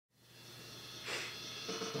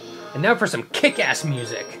And now for some kick-ass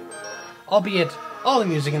music. Albeit, all the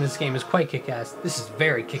music in this game is quite kick-ass. This is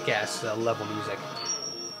very kick-ass level music.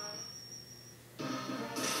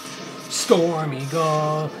 Storm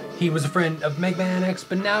Eagle. He was a friend of Mega Man X,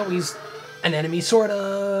 but now he's an enemy, sort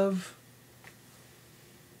of.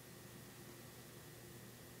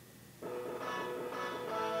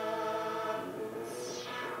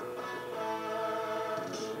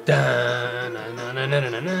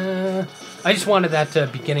 I just wanted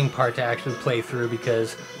that beginning part to actually play through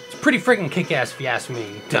because it's pretty freaking kick-ass if you ask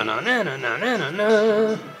me.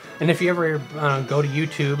 And if you ever go to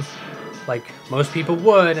YouTube, like most people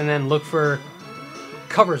would, and then look for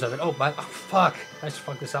covers of it. Oh, fuck. I just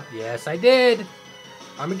fucked this up. Yes, I did.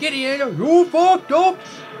 Armageddon, you fucked up.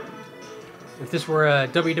 If this were a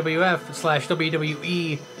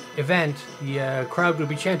WWF/WWE event, the crowd would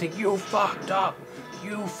be chanting, "You fucked up.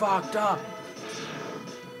 You fucked up."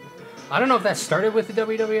 I don't know if that started with the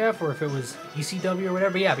WWF or if it was ECW or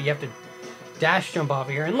whatever, but yeah, but you have to dash jump off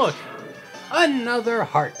of here, and look, another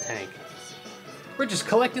heart tank. We're just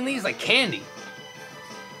collecting these like candy.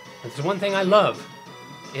 If there's one thing I love,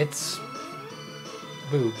 it's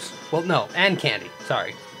boobs. Well, no, and candy,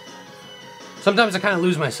 sorry. Sometimes I kind of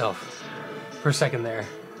lose myself for a second there,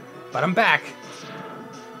 but I'm back.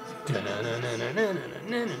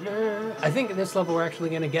 I think in this level we're actually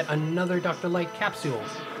going to get another Dr. Light capsule.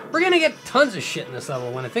 We're going to get tons of shit in this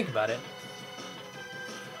level when I think about it.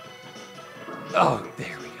 Oh,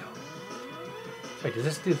 there we go. Wait, does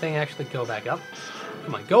this thing actually go back up?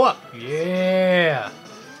 Come on, go up. Yeah.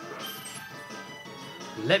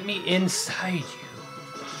 Let me inside you.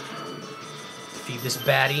 Defeat this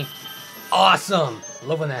baddie. Awesome. I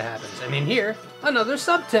love when that happens. And in here, another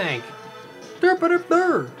sub-tank.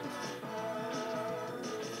 So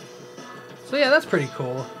yeah, that's pretty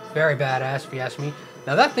cool. Very badass, if you ask me.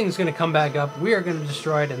 Now that thing's going to come back up. We are going to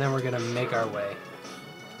destroy it, and then we're going to make our way.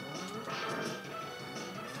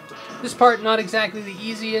 This part, not exactly the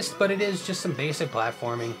easiest, but it is just some basic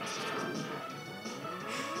platforming.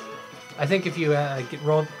 I think if you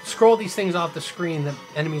scroll these things off the screen, the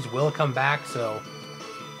enemies will come back, so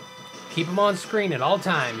keep them on screen at all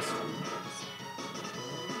times.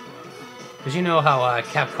 Because you know how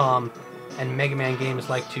Capcom and Mega Man games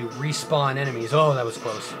like to respawn enemies. Oh, that was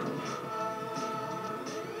close.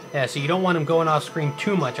 Yeah, so you don't want them going off screen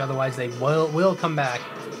too much, otherwise they will come back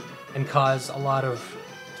and cause a lot of,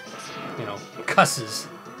 you know, cusses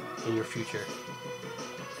in your future.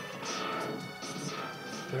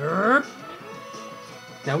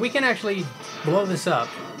 Now we can actually blow this up,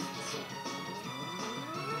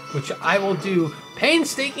 which I will do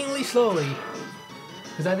painstakingly slowly,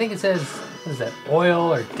 because I think it says, what is that,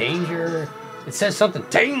 oil or danger? It says something,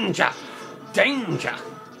 danger, danger.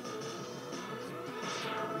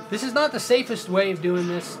 This is not the safest way of doing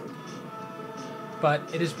this, but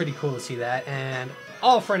it is pretty cool to see that, and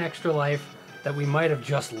all for an extra life that we might have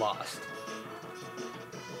just lost.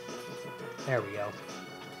 There we go.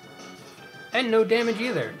 And no damage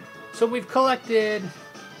either. So we've collected,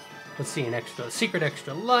 let's see, an extra, secret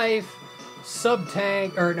extra life,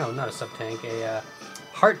 sub-tank, or no, not a sub-tank, a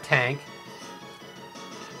heart tank.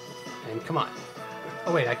 And come on.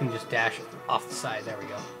 Oh wait, I can just dash off the side, there we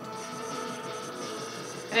go.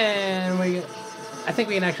 And I think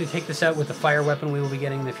we can actually take this out with the fire weapon we will be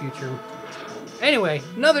getting in the future. Anyway,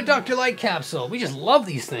 another Dr. Light capsule. We just love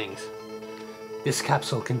these things. This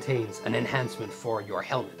capsule contains an enhancement for your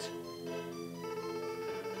helmet,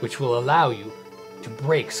 which will allow you to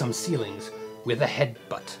break some ceilings with a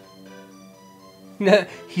headbutt.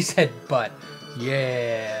 He said butt.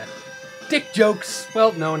 Yeah. Dick jokes.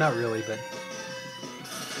 Well, no, not really, but...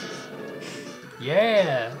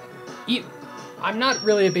 yeah. I'm not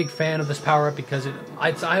really a big fan of this power-up because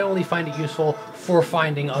I only find it useful for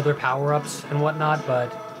finding other power-ups and whatnot,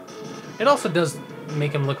 but it also does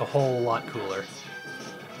make him look a whole lot cooler.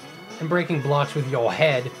 And breaking blocks with your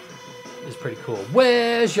head is pretty cool.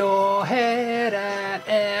 Where's your head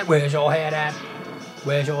at? Where's your head at?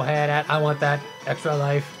 Where's your head at? I want that extra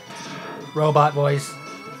life. Robot voice.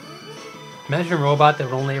 Imagine a robot that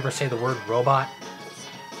would only ever say the word robot.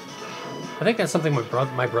 I think that's something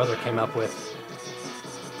my brother came up with.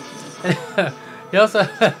 He also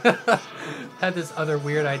had this other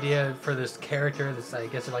weird idea for this character that's, I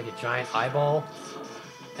guess, like a giant eyeball.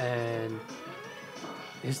 And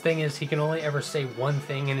his thing is he can only ever say one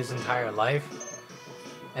thing in his entire life.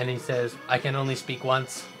 And he says, I can only speak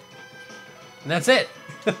once. And that's it.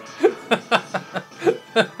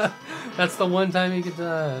 That's the one time he could...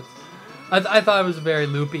 I thought it was a very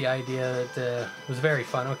loopy idea that was very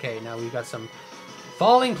fun. Okay, now we've got some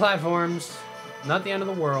falling platforms. Not the end of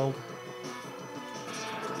the world.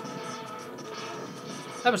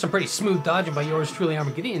 That was some pretty smooth dodging by yours truly,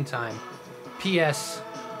 ArmagideonTime. P.S.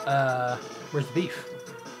 Where's the beef?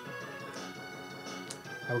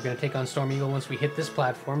 We're going to take on Storm Eagle once we hit this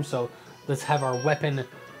platform, so let's have our weapon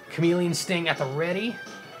Chameleon Sting at the ready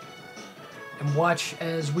and watch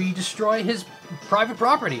as we destroy his private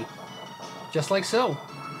property. Just like so.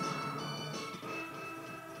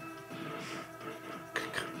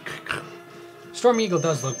 Storm Eagle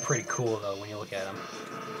does look pretty cool, though, when you look at him.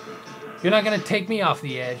 You're not going to take me off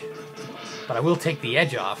the edge, but I will take the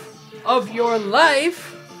edge off of your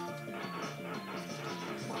life.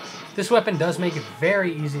 This weapon does make it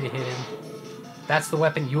very easy to hit him. That's the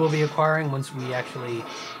weapon you will be acquiring once we actually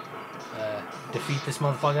defeat this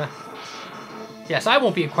motherfucker. Yes, I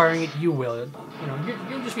won't be acquiring it, you will. You know,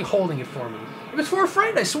 you'll just be holding it for me. It was for a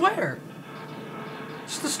friend, I swear.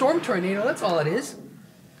 Just a storm tornado, that's all it is.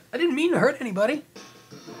 I didn't mean to hurt anybody.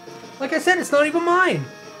 Like I said, it's not even mine.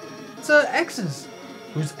 It's X's.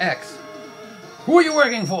 Who's X? Who are you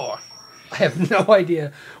working for? I have no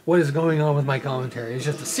idea what is going on with my commentary. It's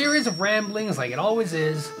just a series of ramblings like it always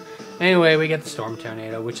is. Anyway, we get the Storm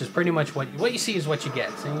Tornado, which is pretty much what you see is what you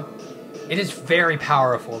get, see? It is very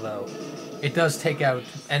powerful, though. It does take out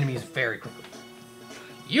enemies very quickly.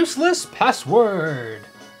 Useless password!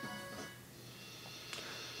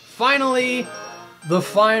 Finally, the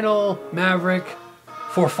final Maverick,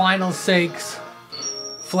 for final sakes,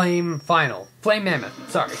 Flame Mammoth,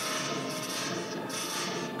 sorry.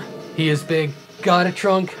 He is big, got a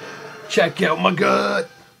trunk, check out my gut!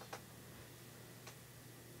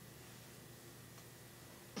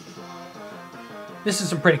 This is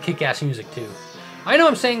some pretty kick-ass music, too. I know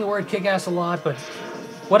I'm saying the word kick-ass a lot, but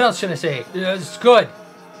what else should I say? It's good.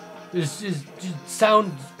 It just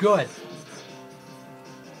sounds good.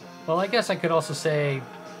 Well, I guess I could also say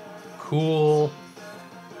cool,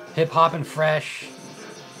 hip-hop and fresh,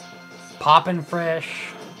 poppin'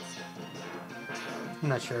 fresh. I'm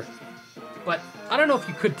not sure. But I don't know if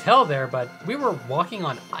you could tell there, but we were walking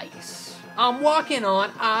on ice. I'm walking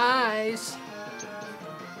on ice.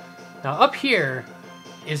 Now up here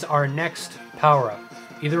is our next power-up.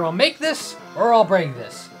 Either I'll make this or I'll break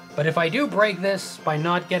this. But if I do break this by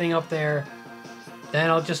not getting up there, then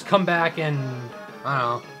I'll just come back and, I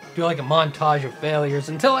don't know, do like a montage of failures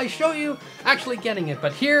until I show you actually getting it.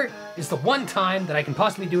 But here is the one time that I can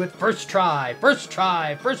possibly do it. First try, first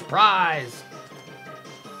prize.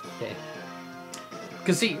 Okay.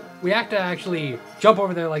 Because see, we have to actually jump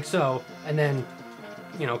over there like so, and then,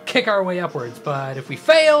 you know, kick our way upwards. But if we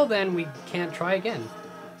fail, then we can't try again.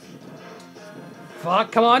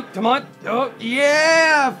 Fuck, come on. Oh,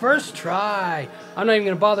 yeah, first try. I'm not even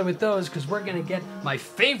going to bother with those because we're going to get my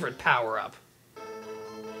favorite power-up.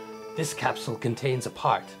 This capsule contains a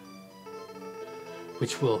part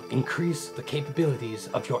which will increase the capabilities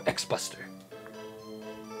of your X-Buster.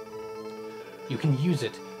 You can use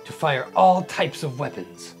it to fire all types of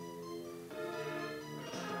weapons.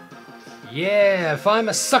 Yeah, if I'm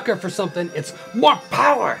a sucker for something, it's more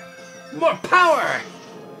power! More power!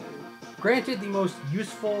 Granted, the most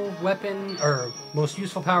useful weapon, or most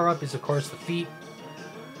useful power-up is, of course, the feet.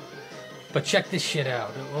 But check this shit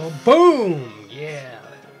out. Oh, boom! Yeah.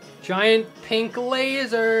 Giant pink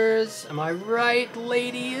lasers. Am I right,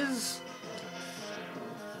 ladies?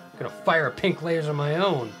 I'm gonna fire a pink laser of my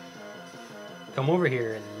own. Come over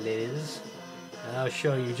here, Liz. And I'll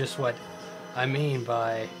show you just what I mean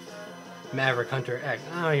by Maverick Hunter X.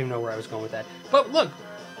 I don't even know where I was going with that. But look,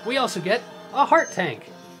 we also get a heart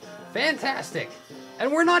tank. Fantastic.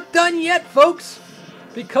 And we're not done yet, folks,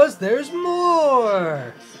 because there's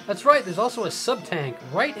more. That's right, there's also a sub-tank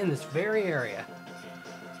right in this very area.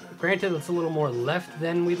 Granted, it's a little more left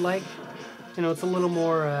than we'd like. You know, it's a little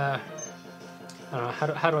more, I don't know,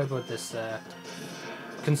 how do I put this?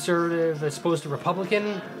 Conservative as opposed to Republican.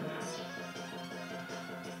 A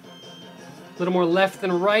little more left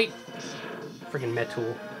than right. Friggin'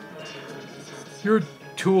 Metool. Your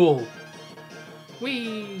tool.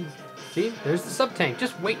 Whee! See, there's the sub-tank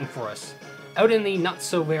just waiting for us. Out in the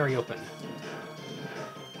not-so-very open.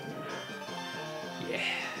 Yeah.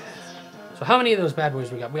 So how many of those bad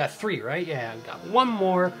boys we got? We got 3, right? Yeah, I got one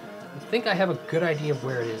more. I think I have a good idea of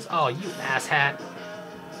where it is. Oh, you asshat.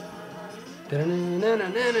 Thank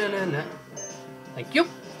you.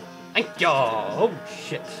 Thank you. Oh,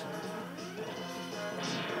 shit.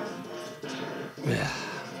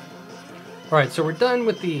 Alright, so we're done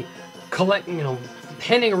with the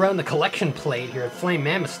handing around the collection plate here at Flame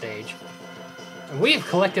Mammoth stage. And we have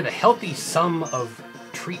collected a healthy sum of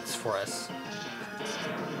treats for us.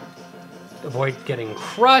 Avoid getting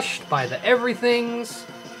crushed by the everythings.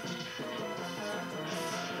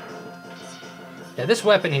 Yeah, this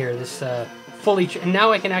weapon here, this fully... And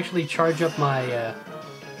now I can actually charge up my...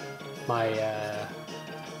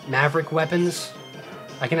 Maverick weapons.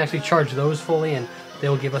 I can actually charge those fully, and they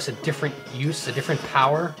will give us a different use, a different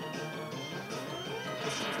power.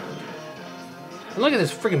 And look at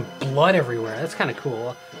this freaking blood everywhere. That's kind of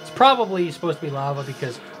cool. It's probably supposed to be lava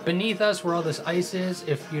because beneath us, where all this ice is,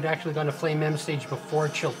 if you'd actually gone to Flame Mem stage before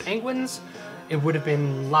Chill Penguins, it would have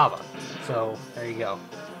been lava. So, there you go.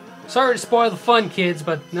 Sorry to spoil the fun, kids,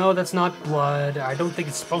 but no, that's not blood. I don't think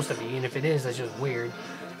it's supposed to be, and if it is, that's just weird.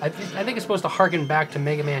 I think it's supposed to harken back to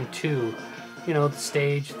Mega Man 2. You know, the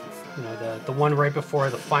stage, you know, the one right before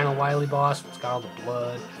the final Wily boss. It's got all the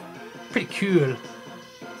blood. Pretty cool.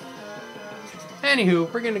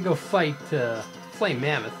 Anywho, we're gonna go fight Flame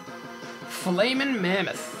Mammoth. Flamin'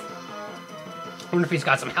 Mammoth. I wonder if he's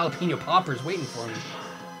got some jalapeno poppers waiting for him.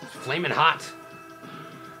 It's flamin' hot.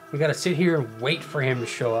 We gotta sit here and wait for him to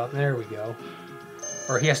show up. There we go.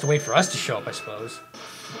 Or he has to wait for us to show up, I suppose.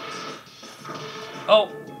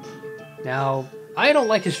 Oh! Now, I don't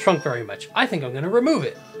like his trunk very much. I think I'm gonna remove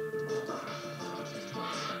it.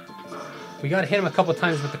 We gotta hit him a couple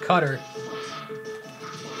times with the cutter.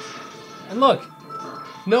 And look!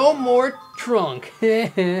 No more trunk!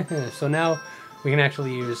 So now we can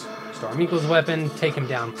actually use Storm Eagle's weapon, take him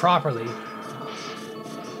down properly.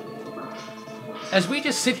 As we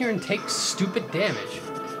just sit here and take stupid damage.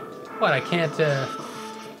 What, I can't,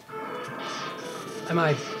 Am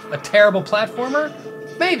I a terrible platformer?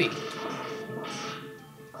 Maybe.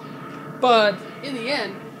 But, in the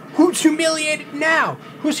end, who's humiliated now?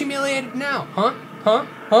 Who's humiliated now? Huh? Huh?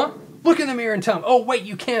 Huh? Look in the mirror and tell him, oh wait,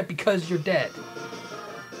 you can't because you're dead.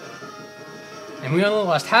 And we only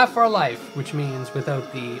lost half our life, which means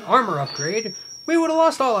without the armor upgrade, we would have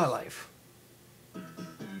lost all our life.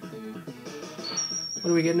 What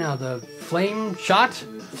do we get now? The flame shot?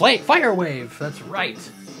 Fire wave! That's right.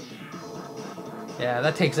 Yeah,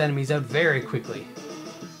 that takes enemies out very quickly.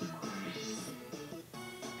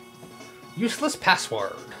 Useless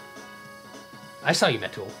password. I saw you,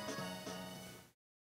 Metul.